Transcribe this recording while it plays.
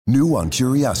New on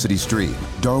Curiosity Stream,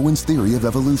 Darwin's Theory of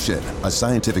Evolution, a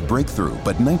scientific breakthrough,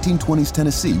 but 1920s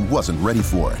Tennessee wasn't ready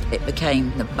for it. It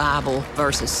became the Bible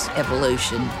versus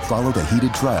evolution. Followed a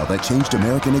heated trial that changed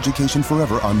American education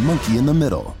forever on Monkey in the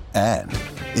Middle. And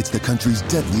it's the country's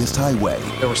deadliest highway.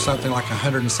 There was something like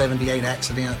 178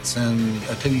 accidents in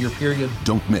a 2-year period.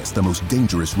 Don't miss the most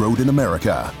dangerous road in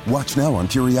America. Watch now on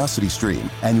Curiosity Stream.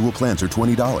 Annual plans are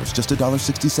 $20, just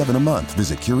 $1.67 a month.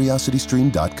 Visit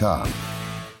curiositystream.com.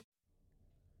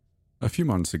 A few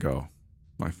months ago,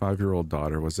 my 5-year-old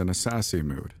daughter was in a sassy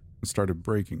mood and started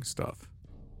breaking stuff.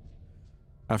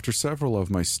 After several of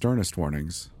my sternest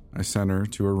warnings, I sent her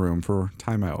to her room for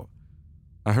timeout.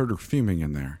 I heard her fuming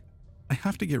in there. "I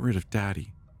have to get rid of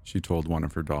Daddy," she told one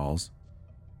of her dolls.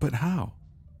 "But how?"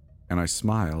 And I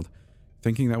smiled,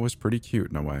 thinking that was pretty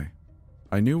cute in a way.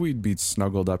 I knew we'd be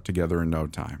snuggled up together in no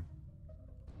time.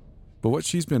 But what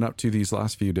she's been up to these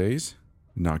last few days?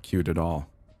 Not cute at all.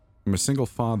 I'm a single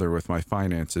father with my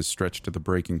finances stretched to the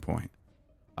breaking point.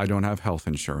 I don't have health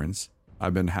insurance.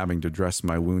 I've been having to dress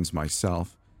my wounds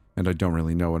myself, and I don't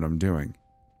really know what I'm doing.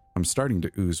 I'm starting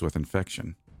to ooze with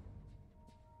infection.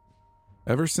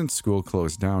 Ever since school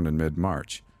closed down in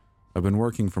mid-March, I've been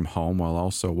working from home while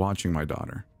also watching my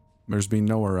daughter. There's been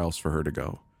nowhere else for her to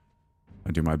go.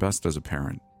 I do my best as a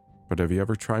parent, but have you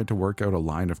ever tried to work out a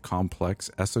line of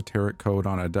complex, esoteric code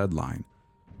on a deadline,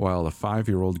 while a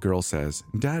 5-year-old girl says,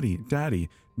 "Daddy, Daddy,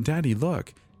 Daddy,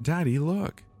 look, Daddy,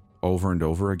 look," over and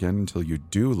over again until you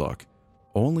do look,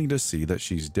 only to see that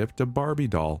she's dipped a Barbie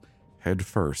doll head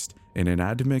first in an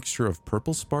admixture of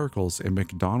purple sparkles and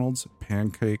McDonald's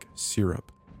pancake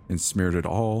syrup and smeared it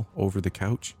all over the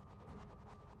couch?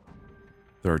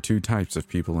 There are 2 types of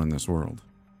people in this world.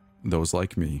 Those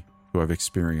like me, who have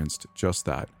experienced just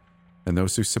that, and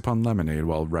those who sip on lemonade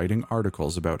while writing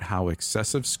articles about how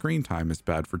excessive screen time is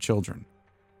bad for children.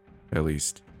 At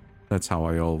least, that's how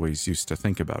I always used to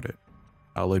think about it.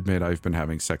 I'll admit I've been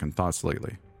having second thoughts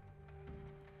lately.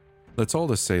 That's all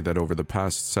to say that over the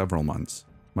past several months,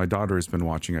 my daughter has been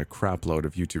watching a crapload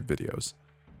of YouTube videos.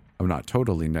 I'm not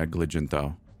totally negligent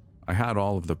though. I had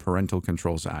all of the parental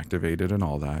controls activated and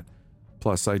all that.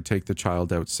 Plus, I'd take the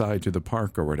child outside to the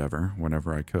park or whatever,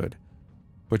 whenever I could.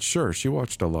 But sure, she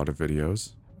watched a lot of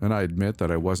videos, and I admit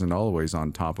that I wasn't always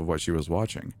on top of what she was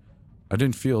watching. I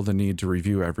didn't feel the need to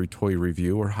review every toy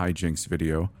review or hijinks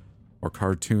video or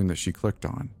cartoon that she clicked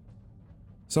on.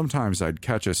 Sometimes I'd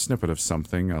catch a snippet of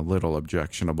something a little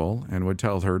objectionable and would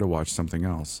tell her to watch something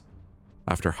else.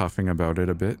 After huffing about it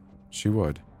a bit, she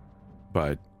would.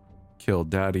 But Kill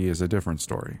Daddy is a different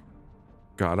story.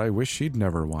 God, I wish she'd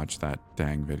never watched that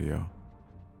dang video.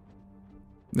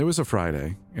 It was a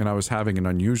Friday, and I was having an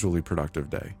unusually productive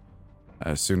day.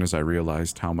 As soon as I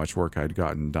realized how much work I'd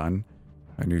gotten done,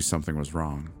 I knew something was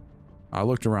wrong. I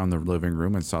looked around the living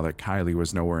room and saw that Kylie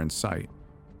was nowhere in sight.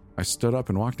 I stood up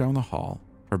and walked down the hall.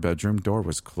 Her bedroom door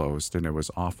was closed, and it was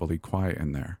awfully quiet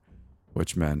in there,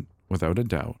 which meant, without a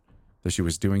doubt, that she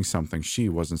was doing something she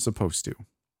wasn't supposed to.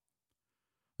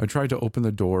 I tried to open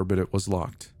the door, but it was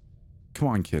locked. "Come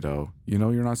on, kiddo, you know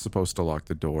you're not supposed to lock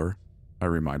the door," I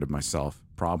reminded myself,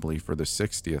 probably for the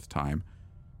 60th time,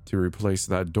 to replace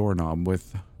that doorknob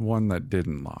with one that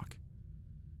didn't lock,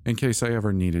 in case I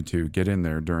ever needed to get in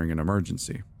there during an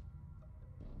emergency.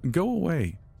 "Go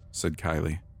away," said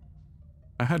Kylie.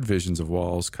 I had visions of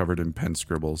walls covered in pen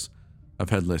scribbles,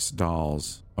 of headless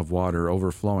dolls, of water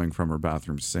overflowing from her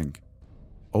bathroom sink.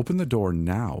 "Open the door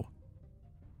now."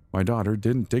 My daughter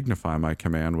didn't dignify my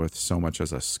command with so much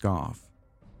as a scoff.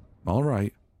 "All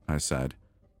right," I said.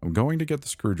 "I'm going to get the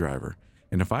screwdriver,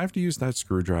 and if I have to use that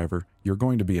screwdriver, you're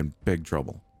going to be in big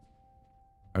trouble."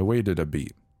 I waited a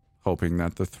beat, hoping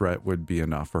that the threat would be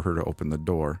enough for her to open the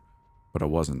door, but it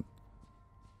wasn't.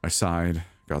 I sighed,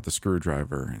 got the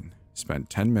screwdriver, and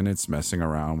spent 10 minutes messing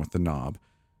around with the knob,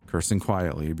 cursing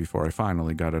quietly before I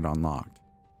finally got it unlocked.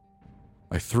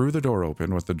 I threw the door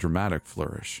open with a dramatic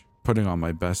flourish, putting on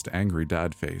my best angry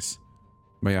dad face.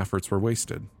 My efforts were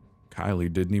wasted.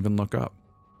 Kylie didn't even look up.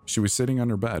 She was sitting on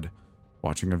her bed,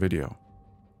 watching a video.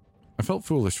 I felt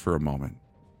foolish for a moment.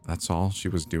 That's all she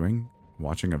was doing,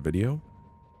 watching a video?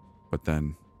 But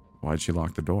then, why'd she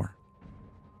lock the door?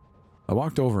 I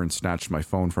walked over and snatched my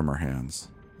phone from her hands.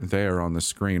 There on the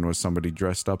screen was somebody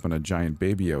dressed up in a giant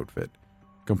baby outfit,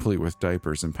 complete with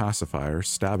diapers and pacifiers,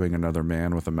 stabbing another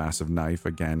man with a massive knife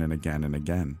again and again and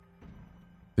again.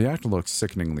 The act looked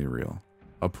sickeningly real.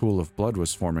 A pool of blood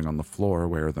was forming on the floor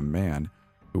where the man,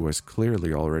 who was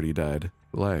clearly already dead,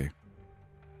 lay.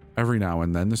 Every now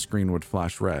and then the screen would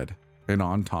flash red, and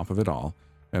on top of it all,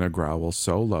 in a growl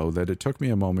so low that it took me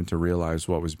a moment to realize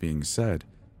what was being said.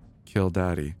 "Kill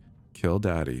Daddy, kill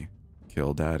Daddy,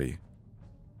 kill Daddy.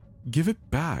 Give it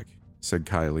back, said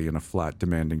Kylie in a flat,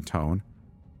 demanding tone.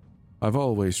 I've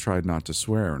always tried not to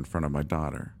swear in front of my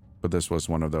daughter, but this was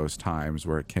one of those times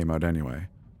where it came out anyway.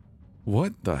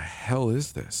 What the hell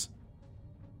is this?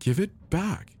 Give it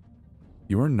back.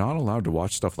 You are not allowed to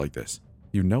watch stuff like this.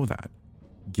 You know that.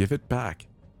 Give it back.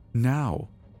 Now.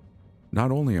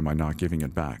 Not only am I not giving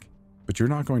it back, but you're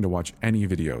not going to watch any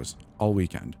videos all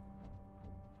weekend.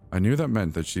 I knew that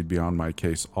meant that she'd be on my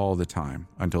case all the time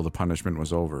until the punishment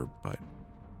was over, but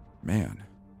man,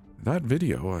 that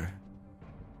video,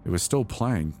 it was still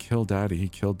playing, kill Daddy,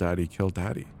 kill Daddy, kill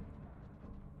Daddy.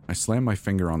 I slammed my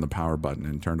finger on the power button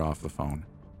and turned off the phone.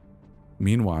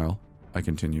 Meanwhile, I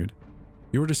continued,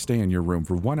 you were to stay in your room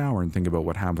for 1 hour and think about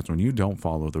what happens when you don't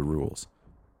follow the rules.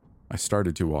 I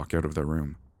started to walk out of the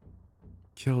room.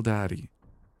 Kill Daddy,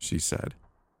 she said.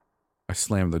 I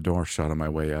slammed the door shut on my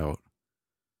way out.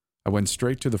 I went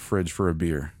straight to the fridge for a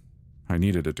beer. I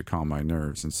needed it to calm my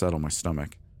nerves and settle my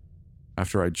stomach.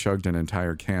 After I'd chugged an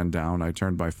entire can down, I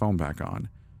turned my phone back on,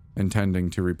 intending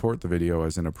to report the video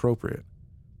as inappropriate,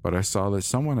 but I saw that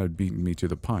someone had beaten me to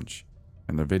the punch,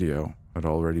 and the video had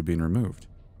already been removed.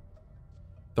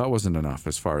 That wasn't enough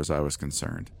as far as I was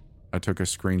concerned. I took a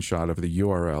screenshot of the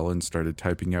URL and started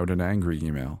typing out an angry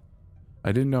email.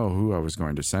 I didn't know who I was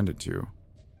going to send it to.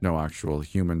 No actual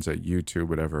humans at YouTube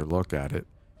would ever look at it.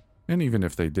 And even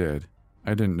if they did,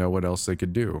 I didn't know what else they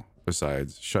could do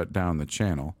besides shut down the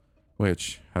channel,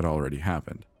 which had already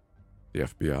happened. The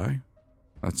FBI?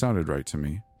 That sounded right to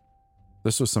me.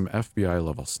 This was some FBI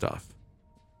level stuff.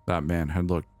 That man had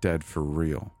looked dead for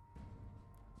real.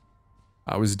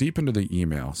 I was deep into the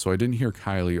email, so I didn't hear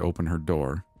Kylie open her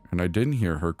door, and I didn't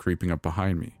hear her creeping up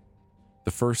behind me.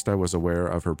 The first I was aware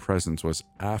of her presence was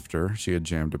after she had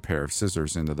jammed a pair of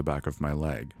scissors into the back of my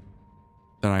leg.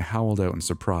 Then I howled out in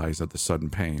surprise at the sudden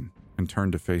pain and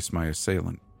turned to face my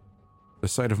assailant. The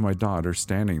sight of my daughter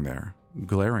standing there,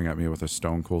 glaring at me with a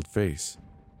stone-cold face,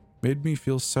 made me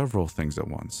feel several things at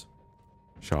once.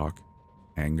 Shock,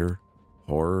 anger,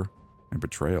 horror, and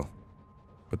betrayal.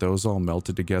 But those all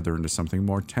melted together into something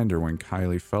more tender when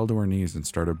Kylie fell to her knees and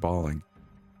started bawling.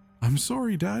 "I'm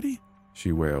sorry, Daddy,"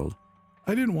 she wailed.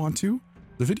 "I didn't want to.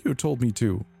 The video told me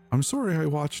to. I'm sorry I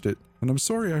watched it, and I'm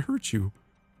sorry I hurt you."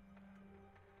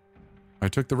 I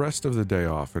took the rest of the day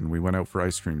off and we went out for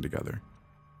ice cream together.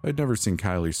 I'd never seen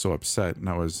Kylie so upset, and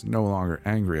I was no longer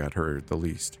angry at her at the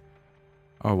least.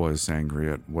 I was angry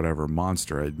at whatever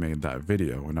monster had made that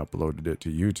video and uploaded it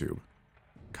to YouTube.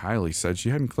 Kylie said she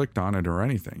hadn't clicked on it or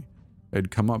anything. It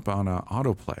had come up on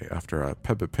autoplay after a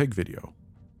Peppa Pig video.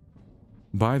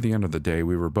 By the end of the day,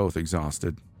 we were both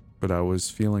exhausted, but I was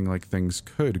feeling like things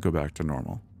could go back to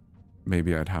normal.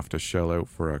 Maybe I'd have to shell out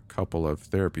for a couple of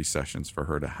therapy sessions for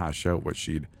her to hash out what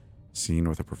she'd seen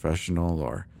with a professional,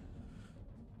 or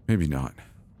maybe not.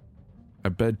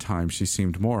 At bedtime, she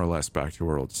seemed more or less back to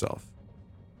her old self.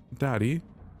 "Daddy,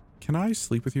 can I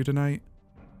sleep with you tonight?"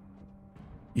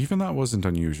 Even that wasn't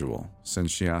unusual,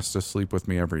 since she asked to sleep with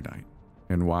me every night,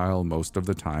 and while most of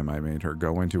the time I made her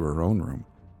go into her own room,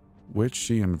 which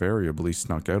she invariably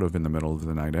snuck out of in the middle of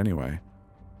the night anyway,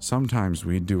 sometimes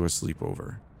we'd do a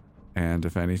sleepover. And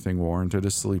if anything warranted a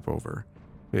sleepover,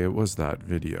 it was that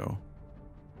video.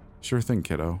 "Sure thing,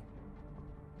 kiddo."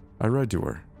 I read to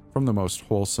her, from the most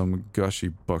wholesome, gushy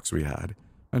books we had,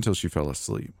 until she fell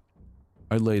asleep.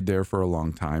 I laid there for a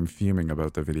long time, fuming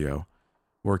about the video,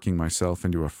 working myself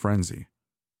into a frenzy.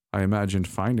 I imagined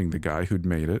finding the guy who'd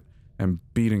made it and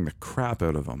beating the crap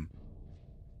out of him.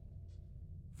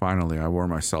 Finally, I wore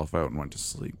myself out and went to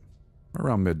sleep,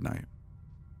 around midnight.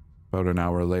 About an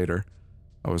hour later,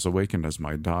 I was awakened as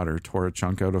my daughter tore a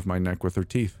chunk out of my neck with her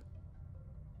teeth.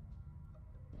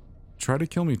 Try to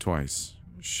kill me twice,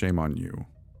 shame on you.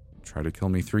 Try to kill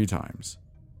me 3 times.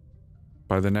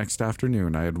 By the next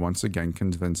afternoon, I had once again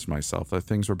convinced myself that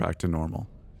things were back to normal.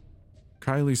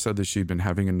 Kylie said that she'd been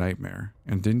having a nightmare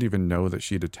and didn't even know that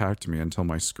she'd attacked me until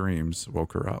my screams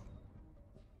woke her up.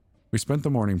 We spent the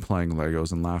morning playing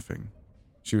Legos and laughing.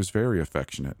 She was very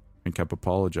affectionate and kept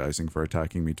apologizing for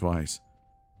attacking me twice.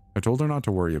 I told her not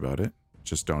to worry about it,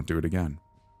 just don't do it again.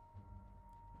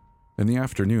 In the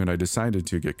afternoon, I decided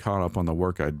to get caught up on the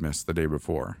work I'd missed the day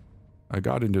before. I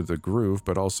got into the groove,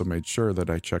 but also made sure that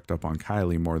I checked up on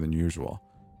Kylie more than usual.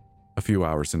 A few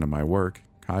hours into my work,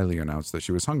 Kylie announced that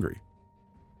she was hungry.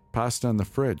 "Pasta in the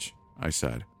fridge," I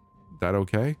said. "That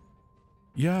okay?"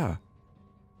 "Yeah."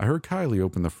 I heard Kylie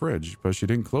open the fridge, but she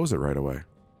didn't close it right away.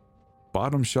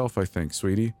 "Bottom shelf, I think,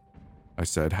 sweetie," I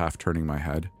said, half turning my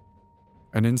head.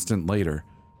 An instant later,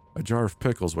 a jar of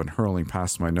pickles went hurling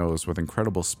past my nose with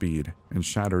incredible speed and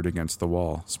shattered against the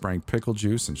wall, spraying pickle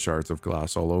juice and shards of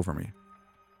glass all over me.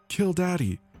 Kill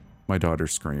Daddy!" my daughter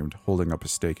screamed, holding up a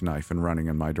steak knife and running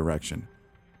in my direction.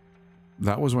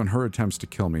 That was when her attempts to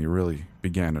kill me really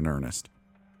began in earnest.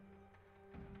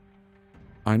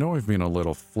 I know I've been a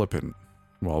little flippant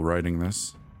while writing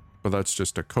this, but that's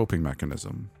just a coping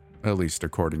mechanism, at least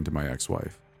according to my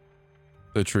ex-wife.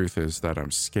 The truth is that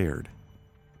I'm scared.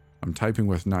 I'm typing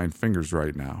with 9 fingers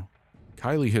right now.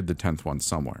 Kylie hid the 10th one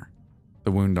somewhere.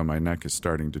 The wound on my neck is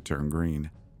starting to turn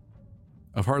green.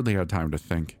 I've hardly had time to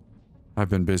think. I've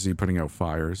been busy putting out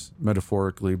fires,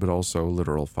 metaphorically but also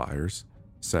literal fires,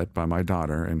 set by my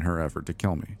daughter in her effort to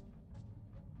kill me.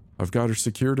 I've got her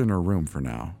secured in her room for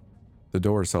now. The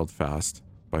door is held fast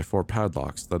by 4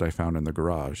 padlocks that I found in the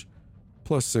garage,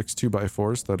 plus 6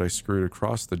 2x4s that I screwed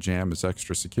across the jamb as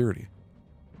extra security.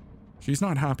 She's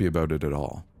not happy about it at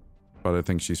all, but I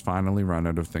think she's finally run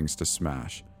out of things to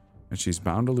smash, and she's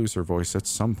bound to lose her voice at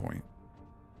some point.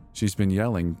 She's been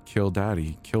yelling, kill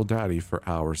daddy," for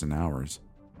hours and hours.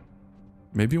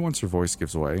 Maybe once her voice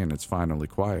gives way and it's finally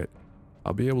quiet,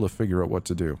 I'll be able to figure out what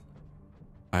to do.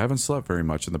 I haven't slept very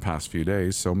much in the past few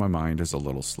days, so my mind is a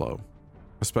little slow,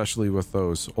 especially with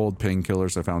those old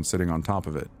painkillers I found sitting on top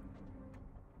of it.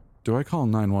 Do I call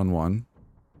 911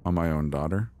 on my own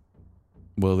daughter?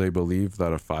 Will they believe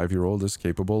that a 5-year-old is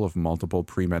capable of multiple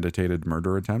premeditated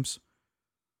murder attempts?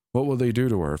 What will they do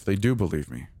to her if they do believe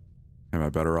me? Am I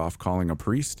better off calling a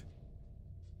priest?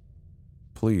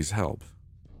 Please help.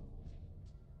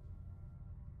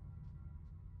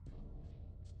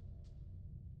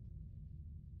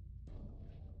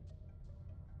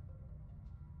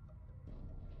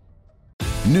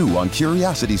 New on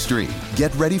Curiosity Stream.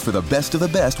 Get ready for the best of the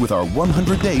best with our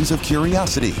 100 Days of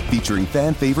Curiosity, featuring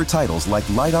fan-favorite titles like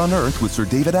Light on Earth with Sir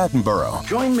David Attenborough.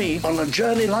 Join me on a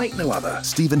journey like no other.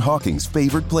 Stephen Hawking's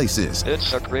favorite places.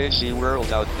 It's a crazy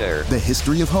world out there. The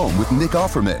History of Home with Nick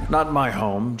Offerman. Not my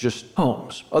home, just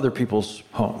homes. Other people's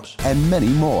homes. And many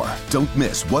more. Don't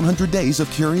miss 100 Days of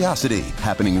Curiosity,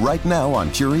 happening right now on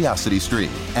Curiosity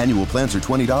Stream. Annual plans are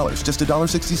 $20, just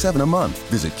 $1.67 a month.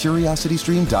 Visit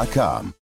curiositystream.com.